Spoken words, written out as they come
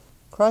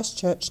Christ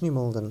Church, New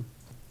Malden.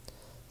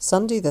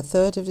 Sunday the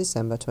 3rd of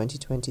December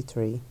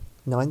 2023,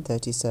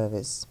 9:30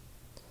 service.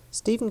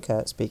 Stephen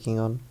Kuhrt speaking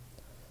on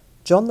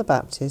John the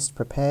Baptist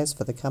prepares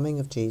for the coming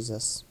of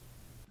Jesus.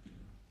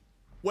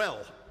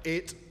 Well,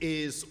 it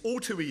is all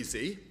too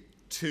easy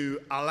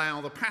to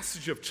allow the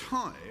passage of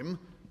time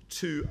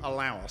to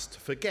allow us to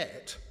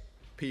forget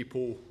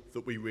people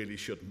that we really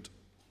shouldn't.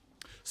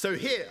 So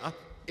here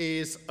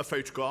is a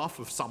photograph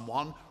of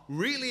someone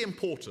really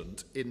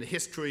important in the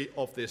history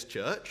of this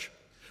church,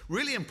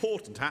 really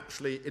important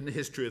actually in the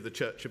history of the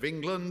Church of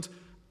England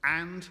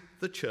and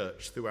the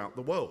church throughout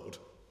the world,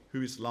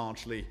 who is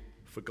largely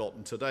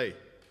forgotten today.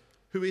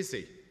 Who is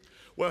he?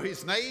 Well,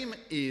 his name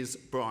is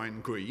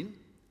Brian Greene,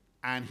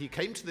 and he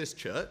came to this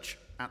church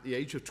at the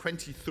age of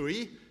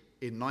 23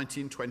 in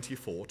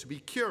 1924 to be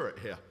curate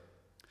here.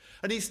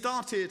 And he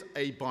started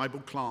a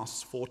Bible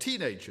class for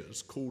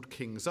teenagers called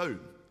King's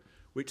Own,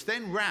 which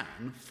then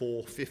ran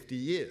for 50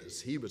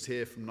 years. He was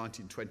here from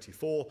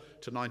 1924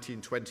 to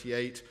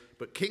 1928,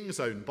 but King's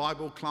Own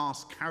Bible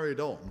class carried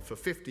on for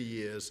 50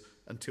 years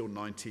until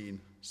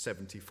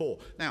 1974.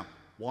 Now,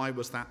 why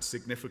was that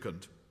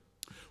significant?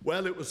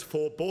 Well, it was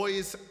for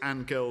boys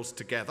and girls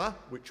together,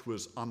 which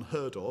was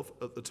unheard of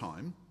at the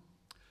time.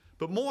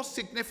 But more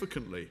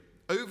significantly,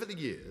 over the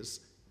years,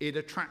 it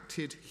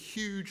attracted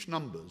huge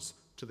numbers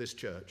to this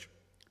church.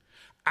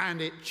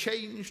 And it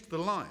changed the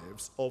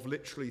lives of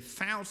literally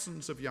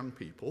thousands of young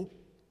people,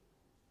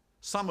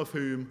 some of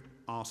whom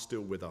are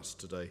still with us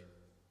today.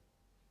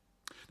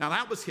 Now,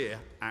 that was here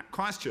at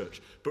Christ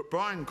Church, but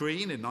Brian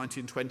Greene in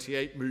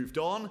 1928 moved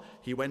on.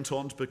 He went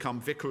on to become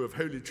Vicar of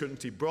Holy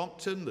Trinity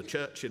Brompton, the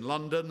church in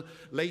London.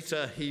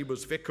 Later, he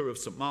was Vicar of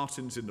St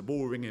Martin's in the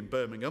Bullring in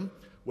Birmingham,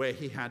 where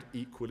he had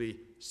equally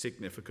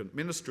significant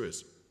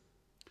ministries.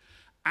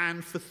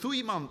 And for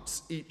 3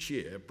 months each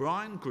year,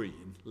 Brian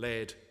Greene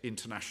led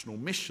international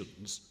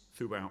missions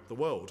throughout the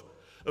world,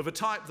 of a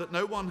type that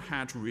no one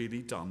had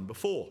really done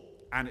before.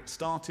 And it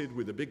started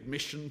with a big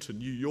mission to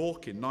New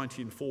York in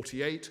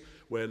 1948,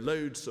 where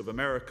loads of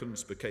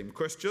Americans became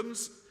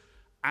Christians.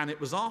 And it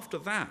was after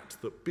that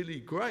that Billy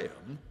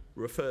Graham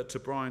referred to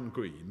Brian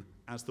Greene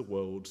as the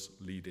world's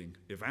leading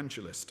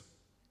evangelist.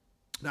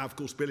 Now, of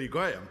course, Billy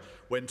Graham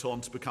went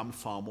on to become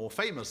far more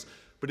famous.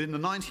 But in the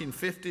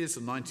 1950s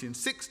and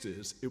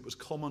 1960s, it was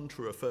common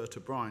to refer to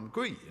Brian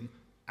Greene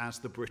as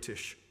the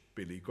British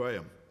Billy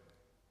Graham,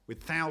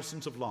 with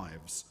thousands of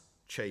lives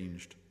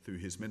changed through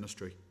his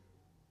ministry.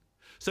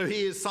 So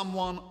he is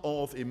someone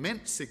of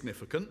immense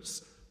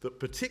significance that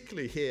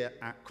particularly here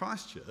at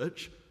Christ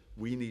Church,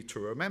 we need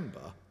to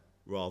remember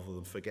rather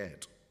than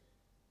forget.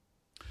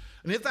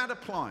 And if that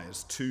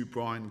applies to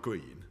Brian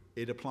Greene,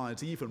 it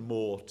applies even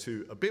more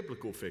to a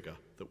biblical figure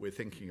that we're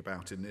thinking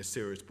about in this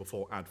series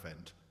before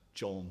Advent,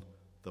 John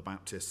the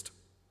Baptist.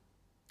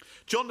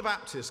 John the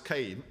Baptist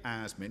came,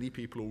 as many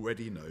people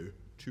already know,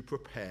 to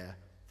prepare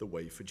the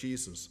way for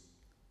Jesus.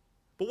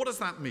 But what does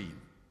that mean?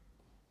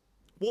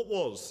 What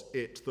was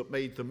it that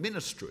made the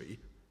ministry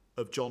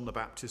of John the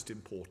Baptist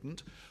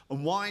important?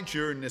 And why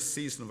during this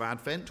season of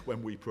Advent,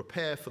 when we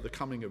prepare for the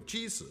coming of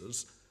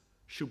Jesus,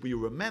 should we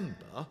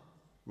remember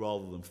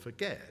rather than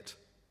forget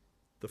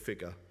the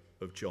figure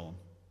of John?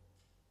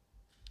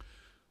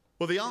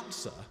 Well, the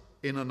answer,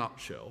 in a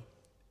nutshell,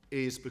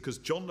 is because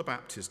John the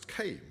Baptist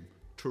came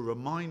to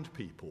remind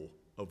people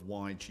of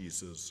why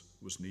Jesus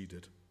was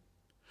needed.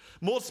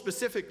 More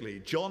specifically,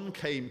 John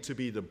came to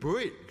be the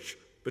bridge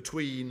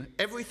between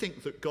everything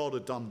that God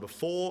had done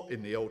before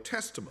in the Old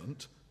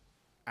Testament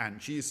and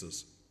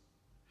Jesus.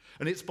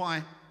 And it's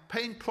by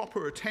paying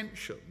proper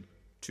attention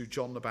to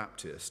John the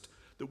Baptist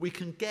that we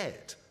can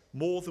get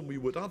more than we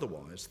would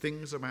otherwise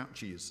things about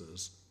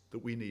Jesus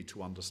that we need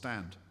to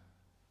understand.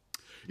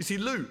 You see,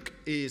 Luke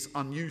is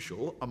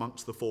unusual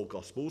amongst the four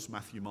Gospels,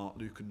 Matthew, Mark,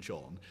 Luke and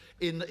John,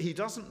 in that he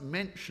doesn't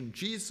mention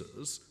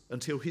Jesus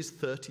until he's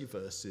 30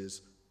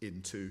 verses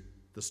into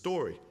the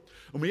story.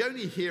 And we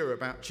only hear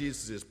about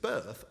Jesus'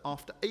 birth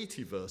after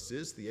 80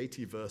 verses, the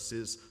 80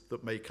 verses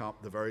that make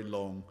up the very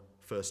long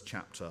first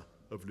chapter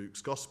of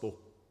Luke's Gospel.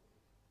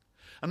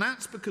 And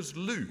that's because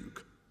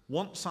Luke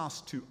wants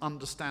us to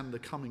understand the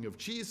coming of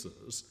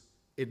Jesus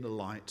in the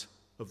light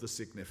of the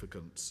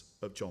significance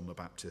of John the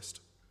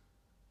Baptist.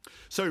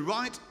 So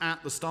right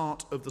at the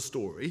start of the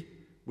story,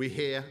 we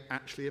hear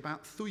actually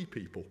about 3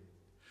 people.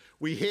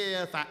 We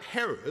hear that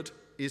Herod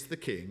is the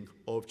king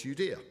of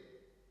Judea.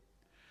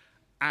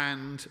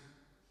 And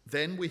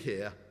then we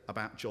hear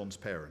about John's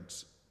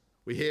parents.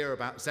 We hear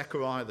about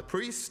Zechariah the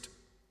priest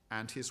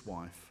and his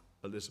wife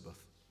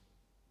Elizabeth.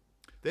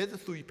 They're the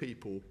 3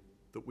 people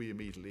that we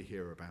immediately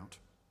hear about.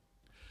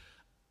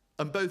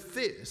 And both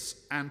this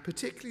and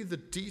particularly the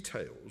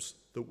details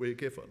that we're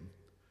given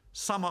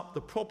sum up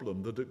the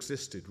problem that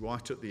existed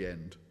right at the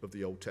end of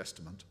the Old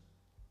Testament.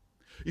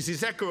 You see,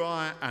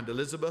 Zechariah and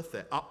Elizabeth,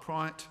 they're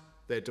upright,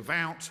 they're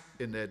devout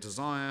in their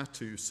desire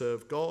to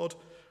serve God.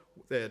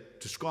 They're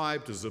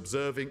described as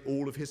observing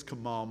all of his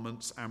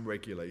commandments and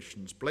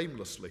regulations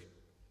blamelessly.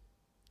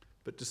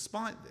 But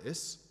despite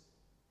this,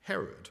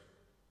 Herod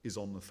is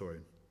on the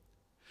throne.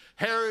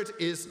 Herod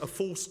is a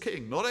false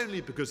king, not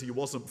only because he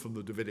wasn't from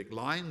the Davidic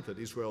line that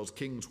Israel's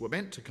kings were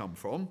meant to come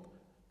from,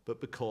 but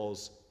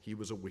because he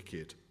was a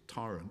wicked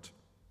tyrant.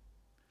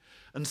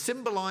 And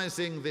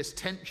symbolizing this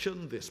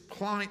tension, this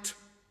plight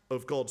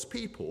of God's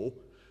people,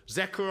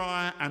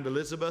 Zechariah and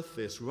Elizabeth,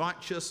 this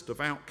righteous,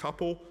 devout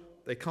couple,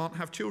 they can't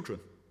have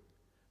children,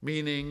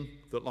 meaning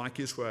that, like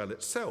Israel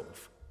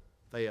itself,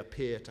 they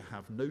appear to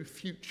have no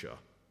future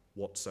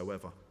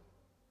whatsoever.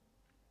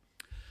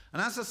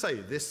 And as I say,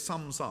 this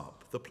sums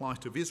up the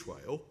plight of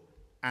Israel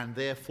and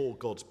therefore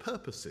God's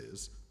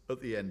purposes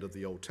at the end of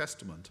the Old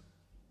Testament.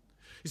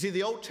 You see,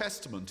 the Old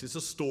Testament is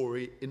a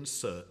story in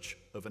search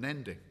of an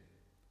ending.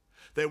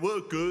 There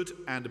were good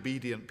and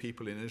obedient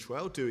people in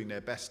Israel doing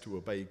their best to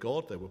obey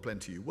God. There were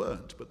plenty who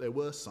weren't, but there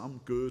were some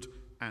good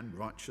and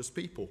righteous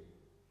people.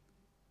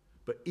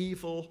 But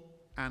evil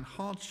and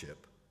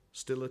hardship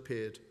still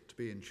appeared to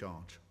be in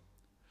charge.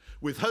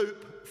 With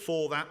hope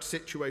for that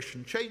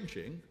situation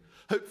changing,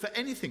 hope for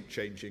anything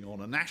changing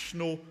on a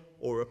national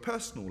or a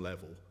personal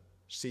level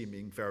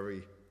seeming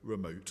very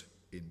remote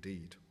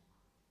indeed.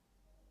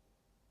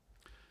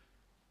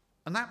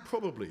 And that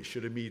probably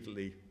should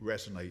immediately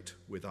resonate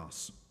with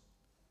us,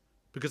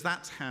 because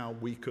that's how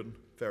we can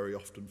very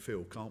often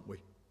feel, can't we?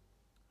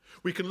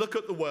 We can look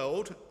at the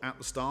world at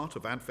the start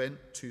of Advent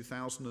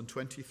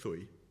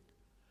 2023,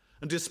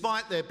 and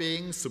despite there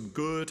being some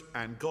good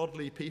and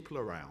godly people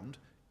around,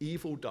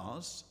 evil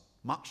does,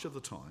 much of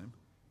the time,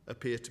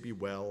 appear to be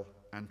well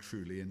and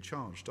truly in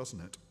charge,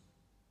 doesn't it?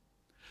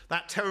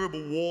 That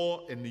terrible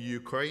war in the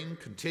Ukraine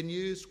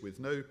continues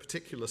with no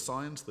particular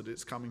signs that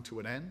it's coming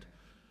to an end,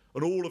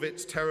 and all of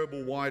its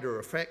terrible wider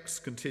effects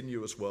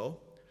continue as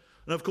well.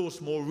 And of course,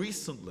 more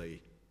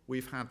recently,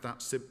 we've had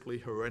that simply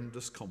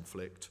horrendous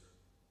conflict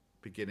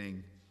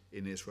beginning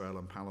in Israel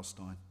and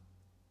Palestine.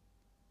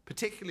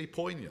 Particularly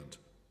poignant,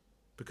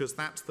 because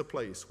that's the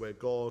place where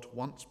God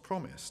once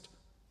promised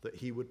that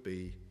he would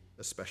be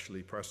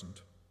especially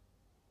present.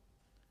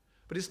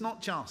 But it's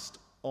not just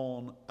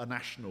on a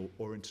national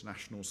or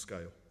international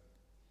scale.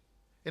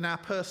 In our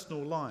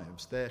personal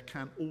lives, there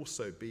can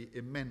also be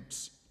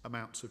immense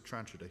amounts of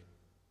tragedy.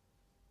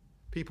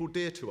 People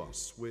dear to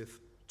us with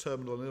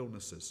terminal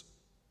illnesses,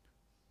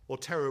 or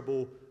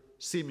terrible,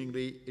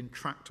 seemingly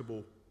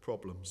intractable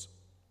problems.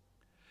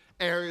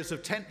 Areas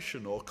of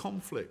tension or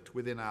conflict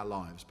within our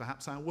lives,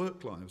 perhaps our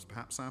work lives,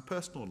 perhaps our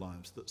personal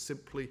lives, that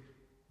simply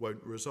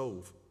won't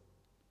resolve.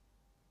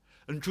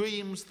 And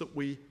dreams that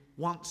we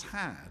once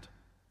had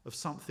of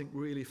something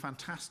really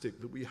fantastic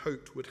that we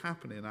hoped would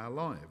happen in our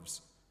lives,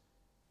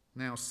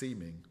 now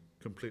seeming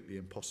completely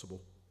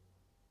impossible.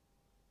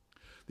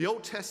 The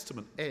Old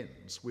Testament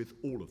ends with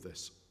all of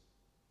this.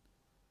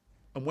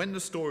 And when the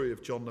story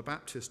of John the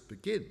Baptist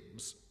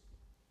begins,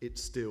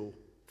 it's still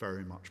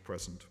very much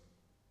present.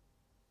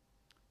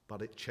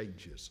 But it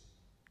changes,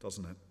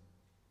 doesn't it?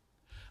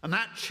 And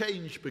that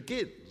change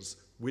begins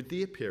with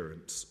the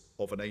appearance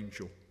of an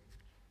angel.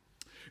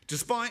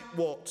 Despite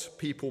what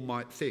people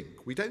might think,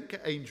 we don't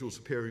get angels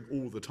appearing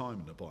all the time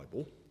in the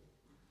Bible.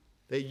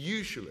 They're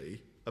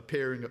usually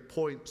appearing at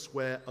points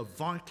where a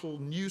vital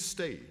new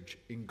stage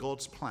in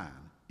God's plan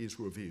is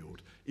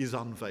revealed, is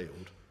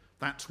unveiled.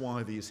 That's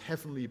why these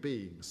heavenly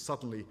beings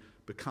suddenly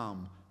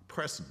become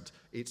present.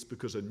 It's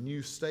because a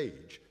new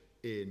stage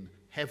in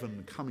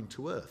heaven coming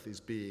to earth is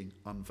being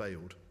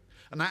unveiled.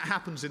 And that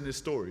happens in this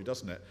story,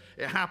 doesn't it?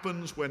 It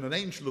happens when an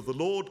angel of the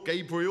Lord,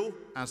 Gabriel,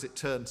 as it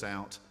turns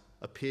out,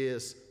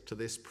 appears to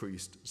this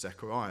priest,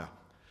 Zechariah.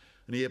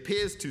 And he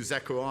appears to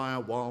Zechariah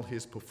while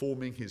he's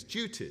performing his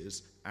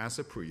duties as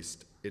a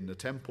priest in the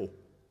temple.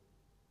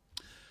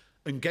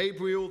 And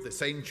Gabriel,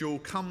 this angel,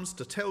 comes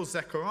to tell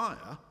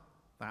Zechariah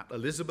that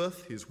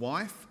Elizabeth, his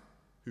wife,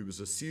 who was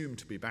assumed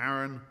to be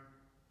barren,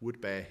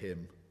 would bear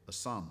him a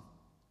son.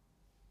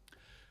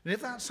 And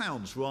if that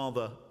sounds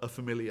rather a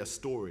familiar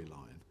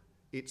storyline,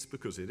 it's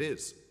because it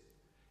is.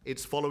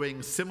 It's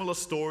following similar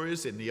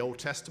stories in the Old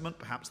Testament.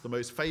 Perhaps the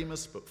most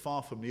famous, but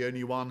far from the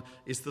only one,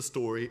 is the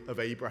story of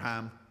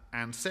Abraham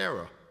and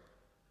Sarah,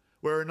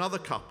 where another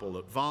couple,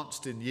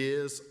 advanced in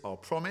years, are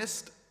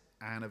promised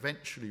and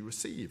eventually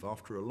receive,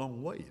 after a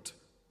long wait,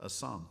 a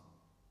son.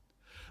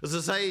 As I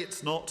say,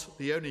 it's not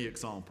the only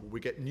example.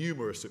 We get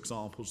numerous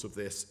examples of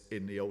this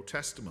in the Old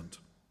Testament.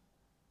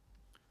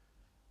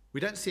 We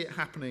don't see it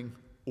happening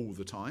all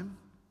the time,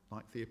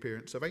 like the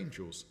appearance of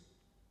angels,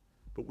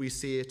 but we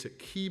see it at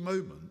key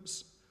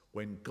moments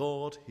when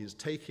God is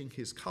taking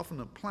his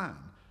covenant plan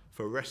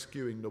for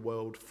rescuing the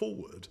world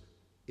forward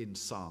in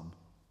some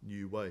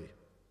new way.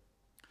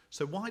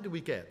 So why do we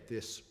get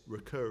this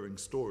recurring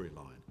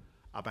storyline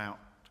about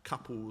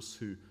couples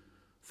who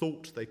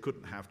thought they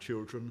couldn't have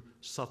children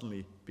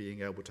suddenly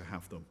being able to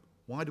have them?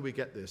 Why do we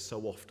get this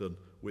so often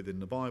within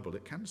the Bible?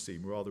 It can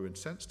seem rather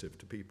insensitive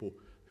to people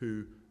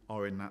who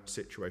are in that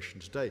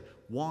situation today.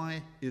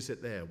 Why is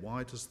it there?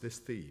 Why does this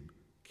theme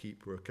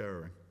keep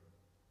recurring?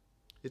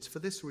 It's for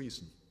this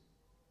reason.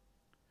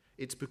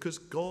 It's because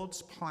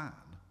God's plan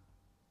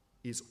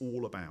is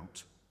all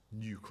about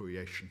new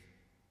creation.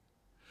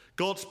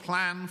 God's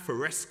plan for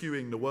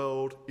rescuing the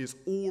world is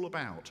all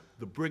about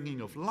the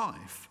bringing of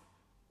life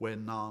where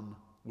none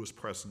was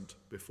present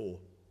before.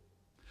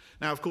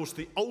 Now, of course,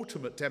 the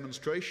ultimate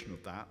demonstration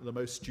of that, the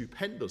most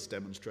stupendous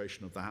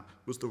demonstration of that,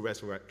 was the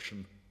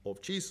resurrection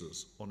of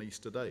Jesus on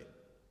Easter Day.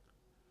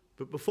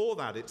 But before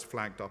that, it's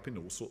flagged up in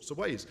all sorts of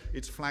ways.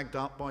 It's flagged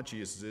up by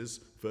Jesus'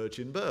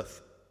 virgin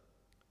birth.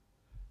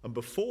 And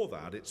before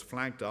that, it's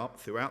flagged up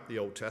throughout the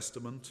Old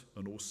Testament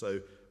and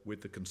also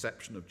with the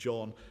conception of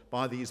John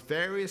by these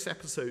various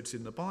episodes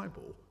in the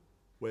Bible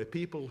where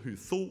people who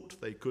thought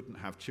they couldn't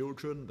have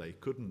children, they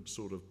couldn't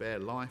sort of bear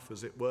life,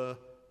 as it were,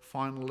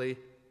 finally,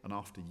 and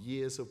after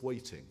years of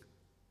waiting,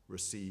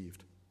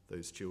 received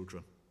those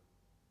children.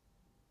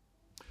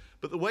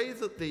 But the way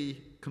that the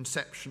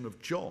conception of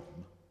John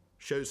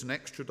shows an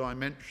extra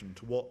dimension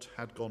to what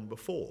had gone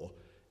before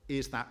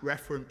is that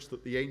reference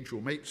that the angel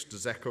makes to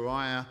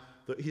Zechariah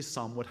that his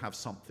son would have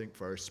something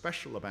very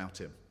special about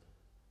him.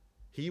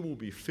 He will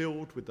be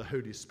filled with the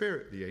Holy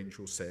Spirit, the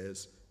angel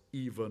says,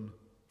 even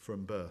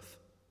from birth.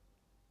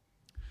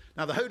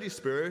 Now, the Holy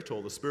Spirit,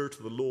 or the Spirit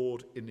of the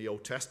Lord in the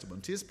Old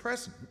Testament, is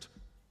present,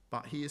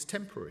 but he is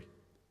temporary.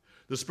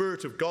 The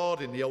Spirit of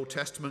God in the Old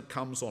Testament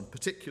comes on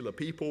particular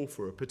people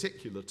for a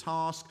particular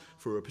task,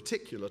 for a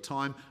particular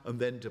time, and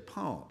then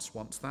departs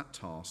once that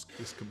task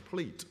is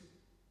complete.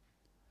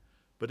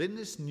 But in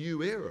this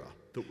new era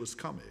that was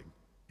coming,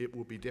 it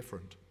will be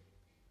different.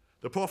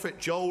 The prophet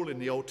Joel in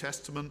the Old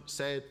Testament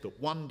said that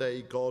one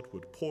day God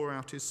would pour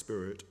out his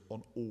Spirit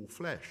on all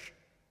flesh.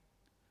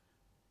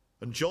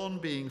 And John,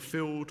 being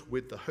filled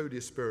with the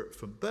Holy Spirit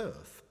from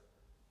birth,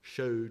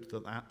 showed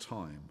that that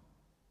time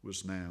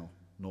was now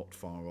not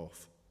far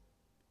off.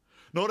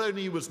 Not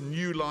only was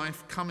new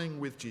life coming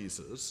with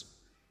Jesus,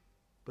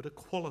 but a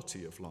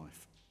quality of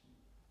life,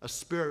 a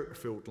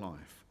Spirit-filled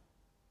life,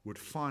 would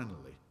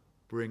finally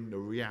bring the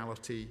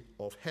reality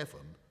of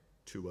heaven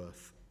to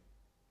earth.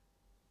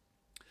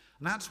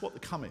 And that's what the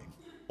coming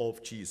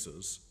of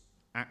Jesus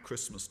at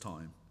Christmas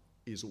time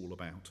is all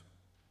about.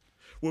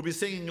 We'll be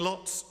singing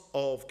lots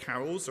of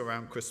carols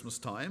around Christmas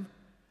time,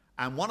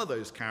 and one of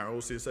those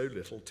carols is O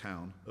Little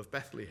Town of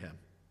Bethlehem.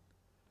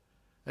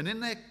 And in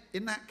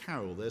that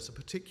carol, there's a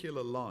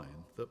particular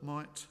line that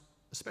might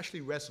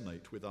especially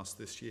resonate with us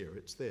this year.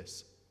 It's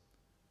this: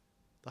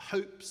 the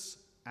hopes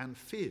and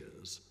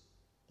fears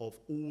of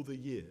all the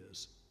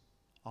years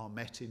are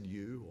met in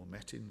you, or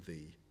met in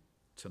thee,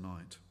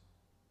 tonight.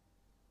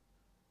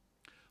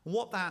 And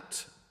what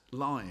that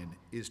line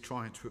is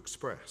trying to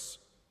express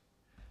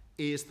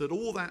is that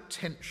all that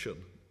tension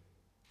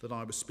that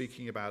I was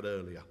speaking about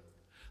earlier,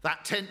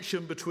 that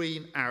tension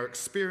between our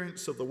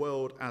experience of the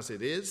world as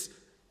it is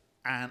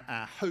and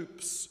our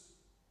hopes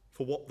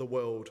for what the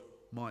world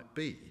might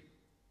be,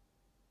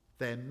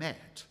 they're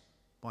met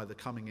by the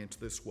coming into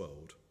this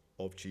world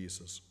of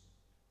Jesus.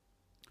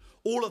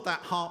 All of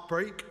that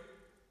heartbreak,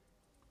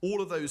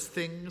 all of those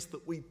things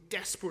that we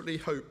desperately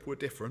hope were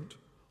different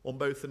on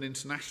both an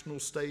international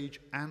stage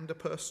and a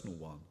personal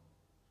one,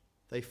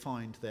 they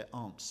find their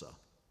answer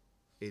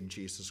in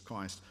Jesus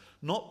Christ.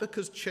 Not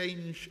because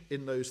change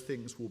in those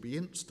things will be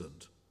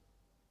instant,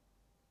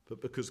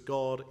 but because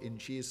God in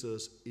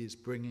Jesus is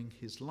bringing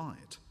his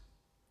light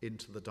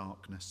into the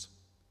darkness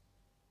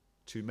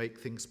to make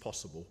things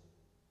possible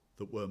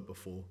that weren't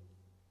before.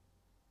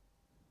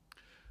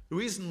 The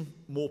reason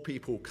more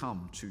people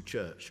come to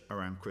church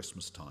around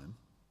Christmas time,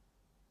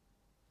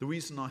 the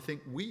reason I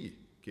think we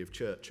give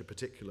church a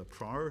particular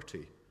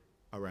priority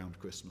around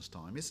Christmas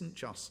time, isn't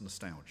just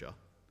nostalgia.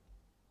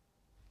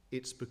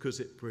 It's because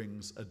it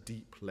brings a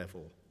deep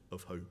level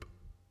of hope.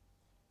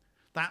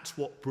 That's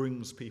what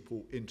brings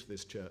people into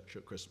this church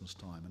at Christmas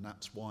time, and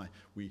that's why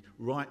we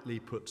rightly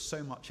put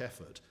so much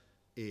effort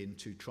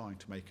into trying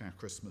to make our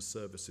Christmas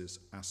services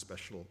as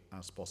special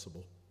as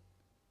possible.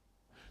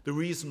 The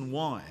reason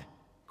why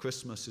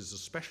Christmas is a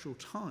special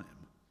time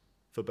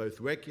for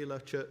both regular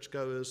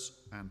churchgoers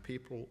and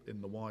people in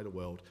the wider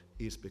world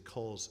is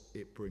because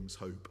it brings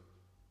hope.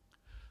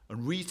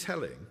 And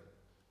retelling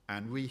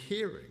and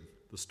rehearing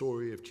the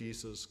story of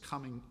Jesus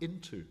coming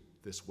into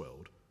this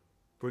world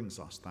brings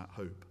us that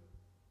hope.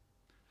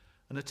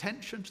 And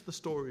attention to the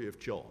story of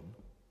John,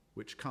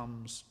 which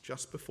comes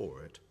just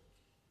before it,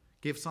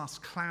 gives us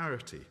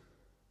clarity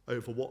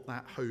over what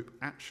that hope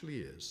actually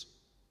is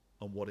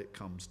and what it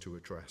comes to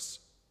address.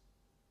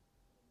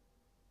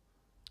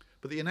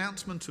 But the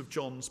announcement of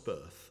John's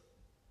birth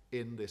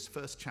in this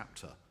first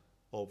chapter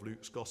of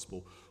Luke's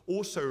Gospel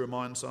also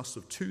reminds us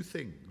of two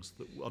things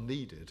that are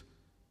needed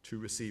to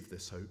receive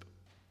this hope.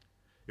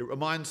 It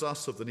reminds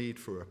us of the need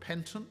for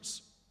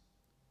repentance,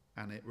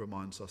 and it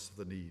reminds us of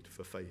the need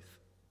for faith.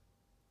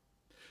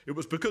 It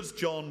was because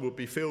John would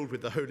be filled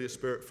with the Holy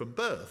Spirit from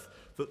birth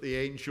that the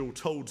angel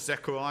told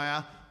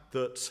Zechariah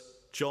that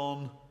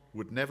John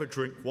would never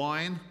drink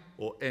wine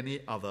or any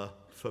other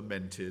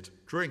fermented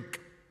drink.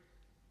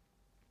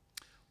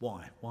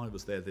 Why? Why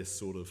was there this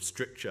sort of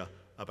stricture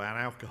about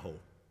alcohol?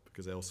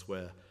 Because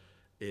elsewhere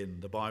in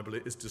the Bible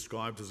it is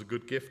described as a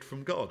good gift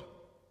from God.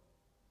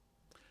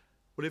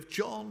 Well, if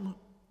John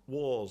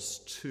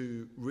was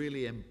to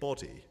really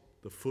embody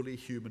the fully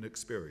human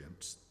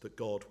experience that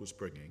God was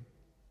bringing.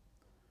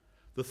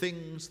 The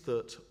things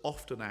that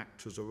often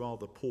act as a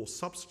rather poor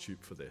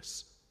substitute for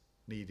this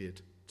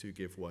needed to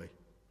give way.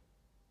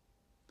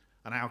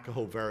 And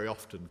alcohol very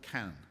often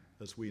can,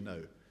 as we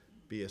know,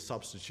 be a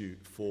substitute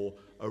for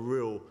a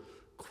real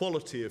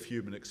quality of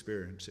human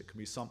experience. It can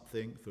be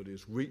something that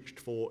is reached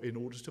for in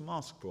order to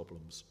mask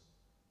problems,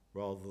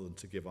 rather than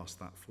to give us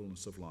that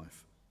fullness of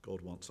life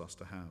God wants us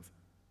to have.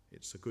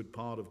 It's a good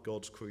part of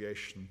God's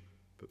creation,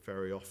 but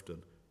very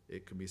often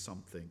it can be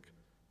something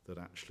that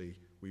actually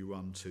we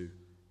run to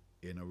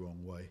in a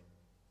wrong way.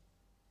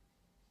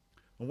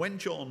 And when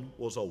John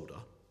was older,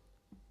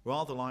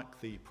 rather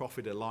like the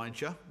prophet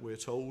Elijah, we're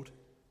told,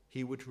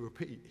 he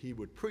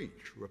would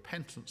preach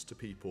repentance to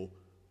people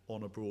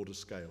on a broader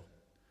scale.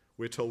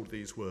 We're told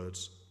these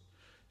words.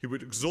 He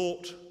would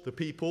exhort the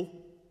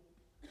people,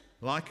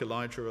 like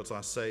Elijah, as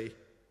I say,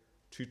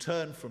 to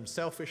turn from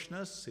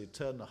selfishness. He'd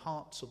turn the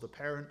hearts of the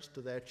parents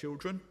to their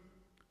children.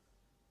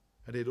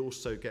 And he'd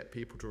also get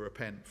people to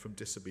repent from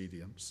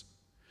disobedience.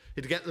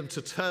 He'd get them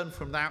to turn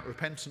from that.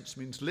 Repentance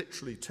means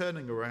literally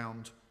turning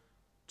around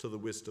to the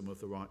wisdom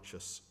of the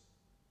righteous.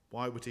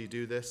 Why would he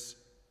do this?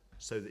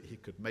 So that he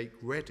could make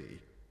ready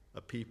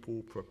a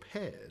people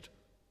prepared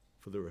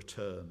for the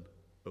return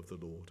of the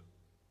Lord.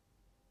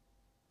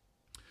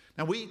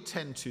 Now, we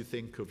tend to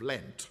think of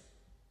Lent,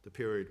 the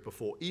period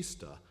before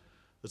Easter,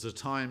 as a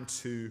time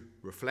to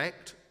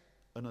reflect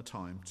and a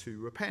time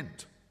to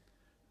repent.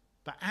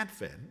 But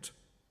Advent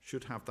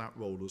should have that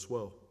role as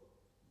well.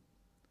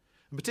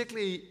 And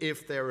particularly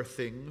if there are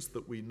things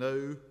that we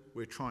know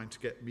we're trying to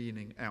get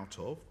meaning out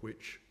of,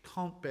 which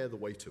can't bear the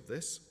weight of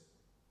this,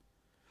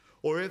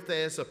 or if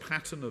there's a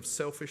pattern of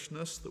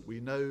selfishness that we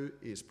know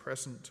is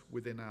present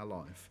within our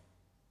life.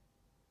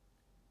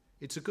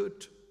 It's a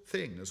good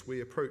thing as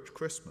we approach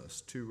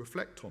Christmas to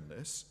reflect on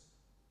this,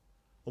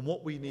 on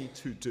what we need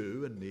to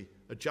do and the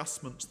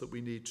adjustments that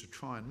we need to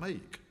try and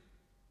make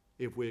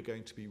if we're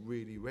going to be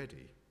really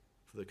ready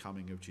for the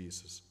coming of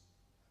Jesus.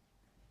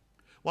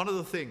 One of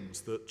the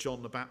things that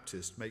John the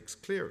Baptist makes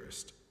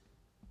clearest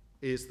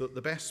is that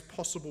the best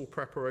possible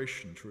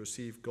preparation to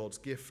receive God's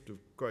gift of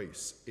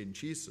grace in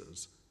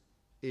Jesus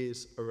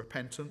is a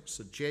repentance,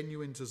 a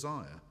genuine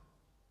desire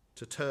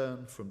to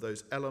turn from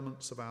those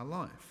elements of our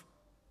life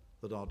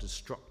that are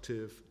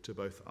destructive to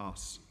both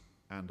us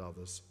and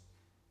others.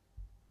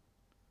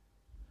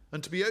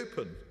 And to be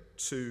open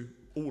to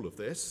all of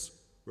this,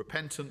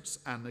 repentance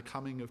and the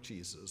coming of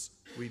Jesus,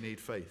 we need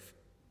faith.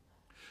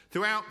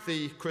 Throughout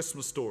the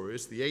Christmas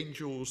stories, the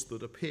angels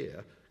that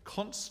appear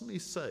constantly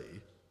say,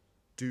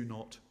 "Do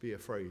not be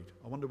afraid."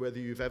 I wonder whether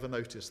you've ever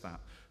noticed that.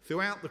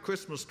 Throughout the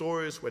Christmas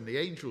stories, when the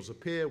angels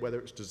appear,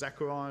 whether it's to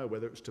Zechariah,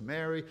 whether it's to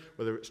Mary,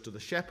 whether it's to the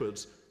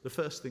shepherds, the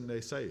first thing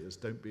they say is,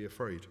 "Don't be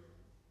afraid."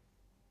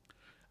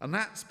 And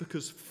that's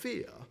because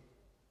fear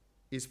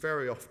is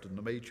very often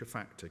the major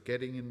factor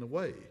getting in the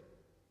way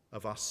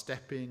of us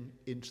stepping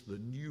into the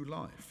new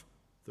life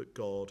that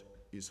God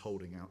is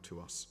holding out to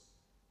us.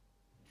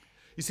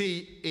 You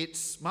see,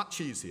 it's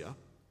much easier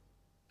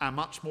and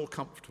much more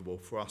comfortable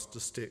for us to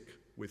stick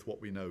with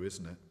what we know,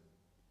 isn't it?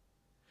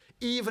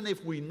 Even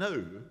if we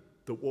know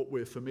that what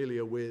we're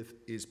familiar with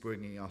is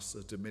bringing us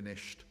a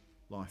diminished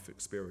life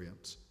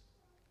experience,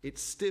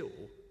 it's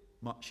still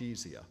much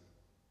easier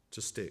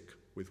to stick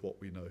with what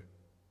we know.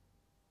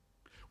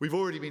 We've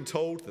already been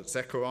told that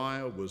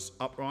Zechariah was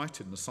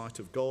upright in the sight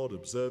of God,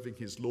 observing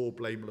his law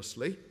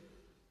blamelessly.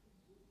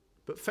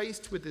 But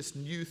faced with this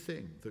new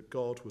thing that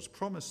God was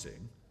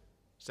promising,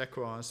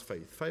 Zechariah's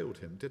faith failed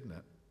him, didn't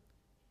it?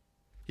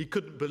 He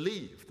couldn't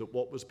believe that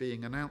what was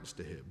being announced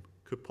to him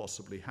could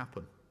possibly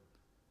happen.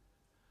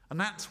 And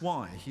that's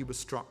why he was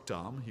struck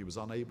dumb, he was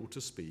unable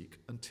to speak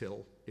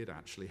until it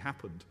actually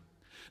happened.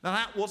 Now,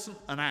 that wasn't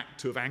an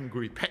act of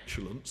angry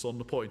petulance on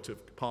the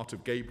part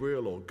of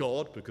Gabriel or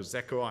God because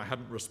Zechariah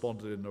hadn't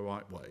responded in the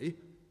right way.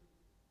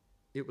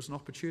 It was an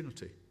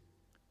opportunity.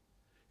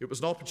 It was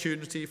an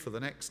opportunity for the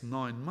next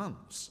 9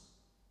 months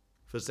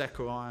for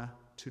Zechariah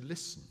to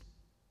listen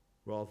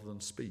rather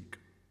than speak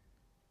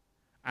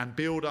and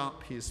build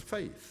up his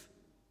faith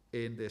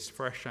in this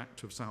fresh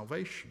act of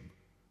salvation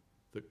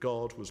that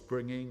God was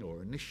bringing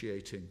or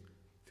initiating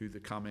through the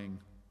coming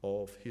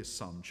of his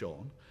son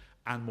John,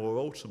 and more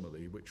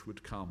ultimately, which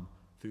would come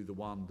through the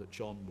one that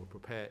John would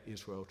prepare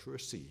Israel to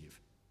receive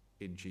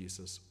in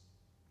Jesus.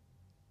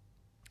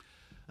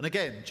 And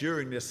again,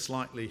 during this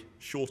slightly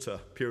shorter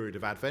period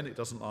of Advent, it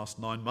doesn't last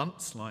 9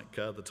 months like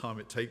the time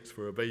it takes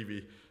for a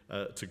baby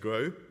to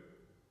grow.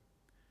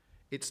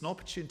 It's an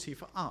opportunity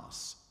for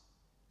us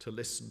to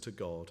listen to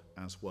God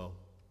as well.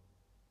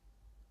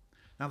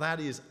 Now, that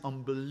is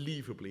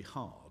unbelievably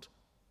hard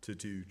to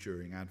do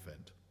during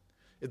Advent.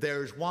 If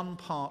there is one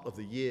part of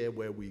the year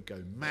where we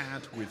go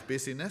mad with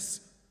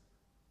busyness,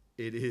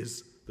 it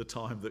is the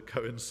time that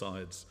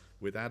coincides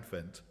with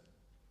Advent.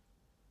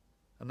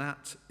 And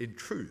that, in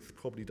truth,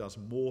 probably does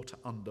more to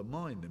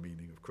undermine the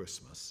meaning of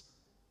Christmas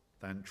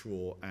than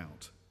draw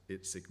out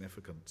its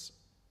significance.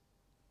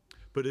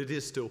 But it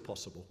is still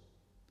possible.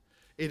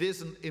 It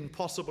isn't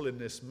impossible in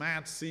this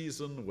mad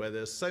season where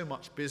there's so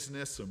much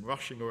business and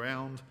rushing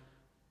around.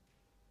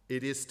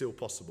 It is still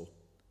possible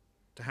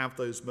to have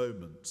those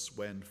moments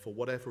when, for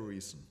whatever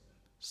reason,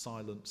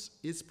 silence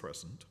is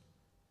present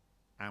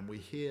and we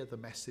hear the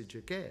message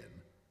again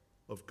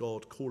of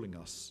God calling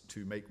us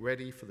to make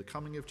ready for the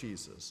coming of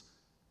Jesus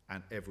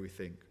and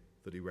everything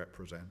that he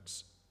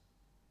represents.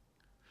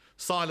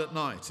 Silent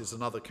Night is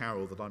another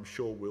carol that I'm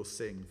sure we'll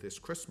sing this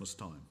Christmas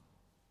time.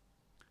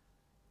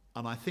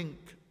 And I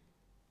think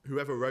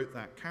whoever wrote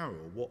that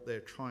carol, what they're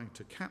trying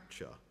to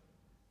capture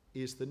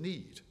is the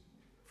need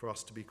for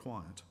us to be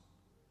quiet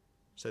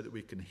so that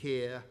we can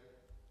hear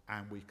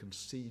and we can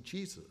see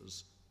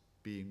Jesus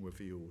being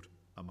revealed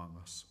among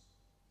us.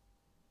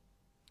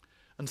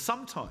 And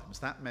sometimes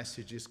that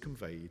message is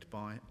conveyed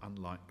by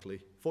unlikely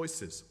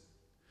voices.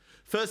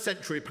 First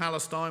century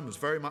Palestine was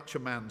very much a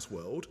man's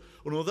world,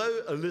 and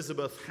although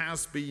Elizabeth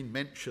has been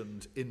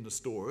mentioned in the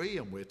story,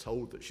 and we're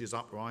told that she's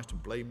upright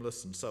and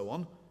blameless and so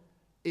on,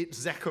 it's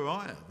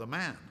Zechariah, the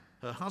man,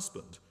 her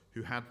husband,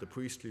 who had the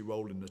priestly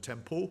role in the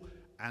temple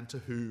and to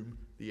whom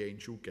the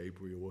angel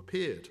Gabriel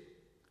appeared.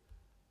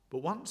 But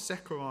once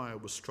Zechariah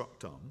was struck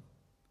dumb,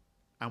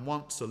 and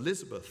once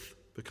Elizabeth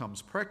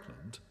becomes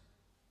pregnant,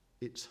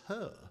 it's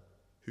her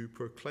who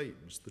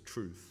proclaims the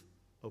truth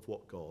of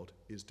what God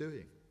is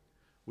doing.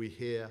 We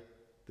hear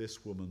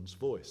this woman's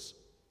voice.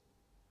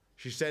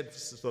 She said,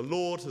 "The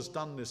Lord has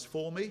done this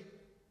for me.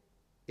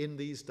 In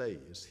these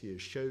days he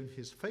has shown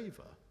his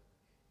favour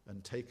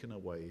and taken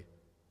away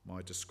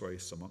my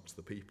disgrace amongst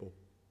the people."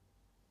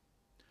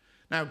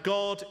 Now,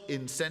 God,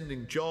 in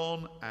sending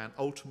John and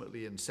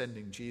ultimately in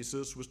sending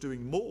Jesus, was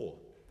doing more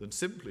than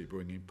simply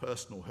bringing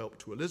personal help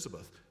to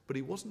Elizabeth, but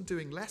he wasn't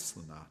doing less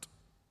than that.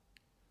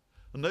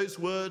 And those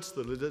words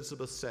that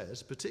Elizabeth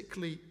says,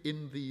 particularly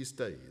in these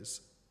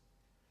days,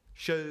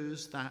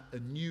 shows that a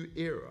new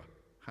era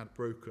had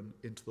broken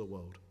into the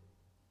world,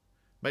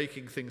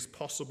 making things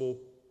possible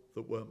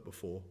that weren't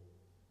before.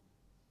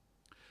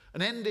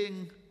 And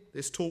ending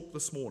this talk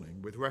this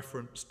morning with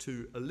reference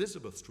to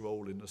Elizabeth's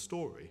role in the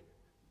story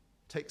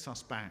takes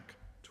us back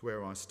to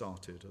where I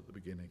started at the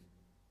beginning.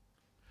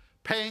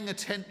 Paying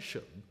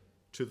attention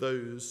to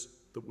those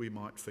that we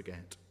might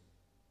forget.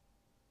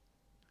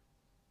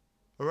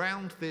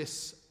 Around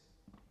this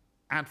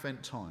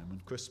Advent time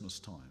and Christmas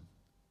time,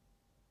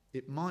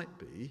 it might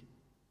be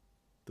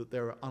that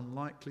there are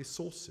unlikely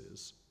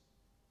sources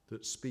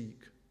that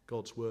speak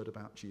God's word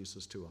about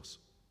Jesus to us.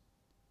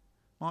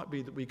 Might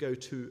be that we go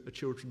to a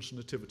children's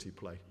nativity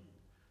play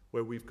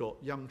where we've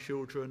got young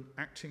children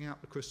acting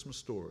out the Christmas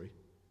story,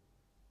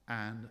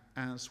 and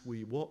as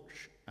we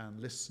watch and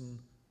listen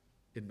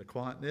in the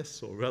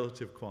quietness or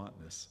relative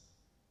quietness,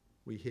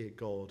 we hear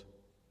God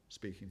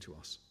speaking to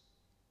us.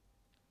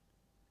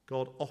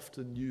 God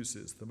often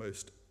uses the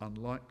most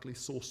unlikely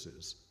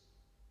sources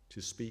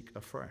to speak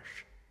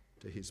afresh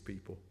to his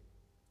people.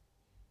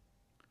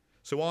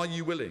 So are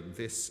you willing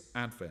this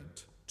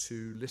Advent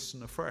to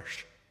listen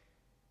afresh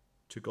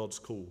to God's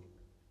call,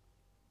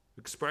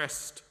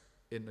 expressed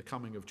in the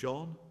coming of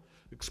John,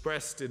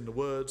 expressed in the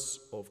words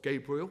of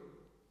Gabriel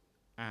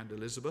and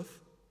Elizabeth,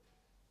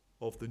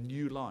 of the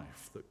new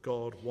life that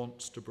God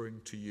wants to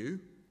bring to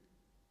you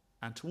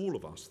and to all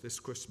of us this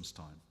Christmas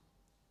time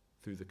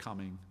through the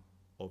coming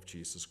of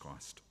Jesus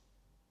Christ?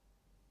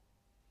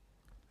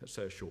 Let's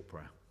say a short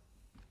prayer.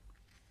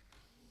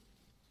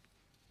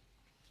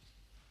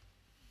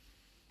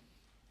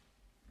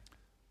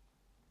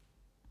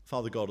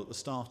 Father God, at the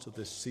start of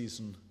this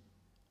season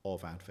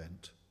of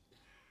Advent,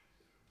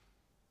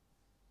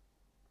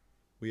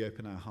 we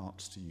open our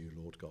hearts to you,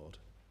 Lord God,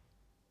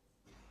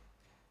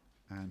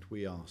 and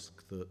we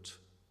ask that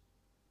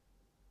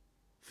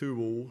through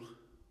all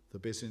the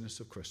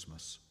busyness of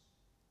Christmas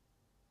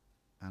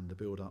and the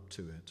build-up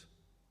to it,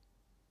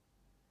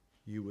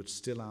 you would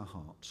still our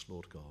hearts,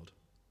 Lord God.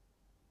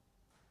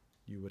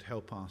 You would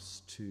help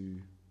us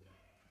to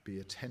be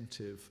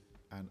attentive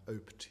and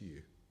open to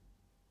you.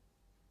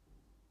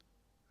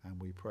 And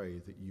we pray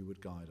that you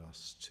would guide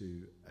us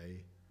to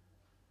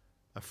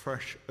a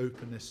fresh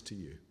openness to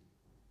you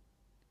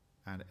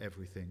and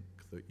everything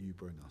that you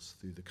bring us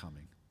through the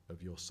coming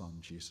of your Son,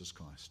 Jesus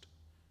Christ.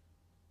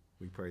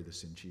 We pray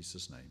this in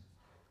Jesus' name.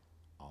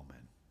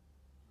 Amen.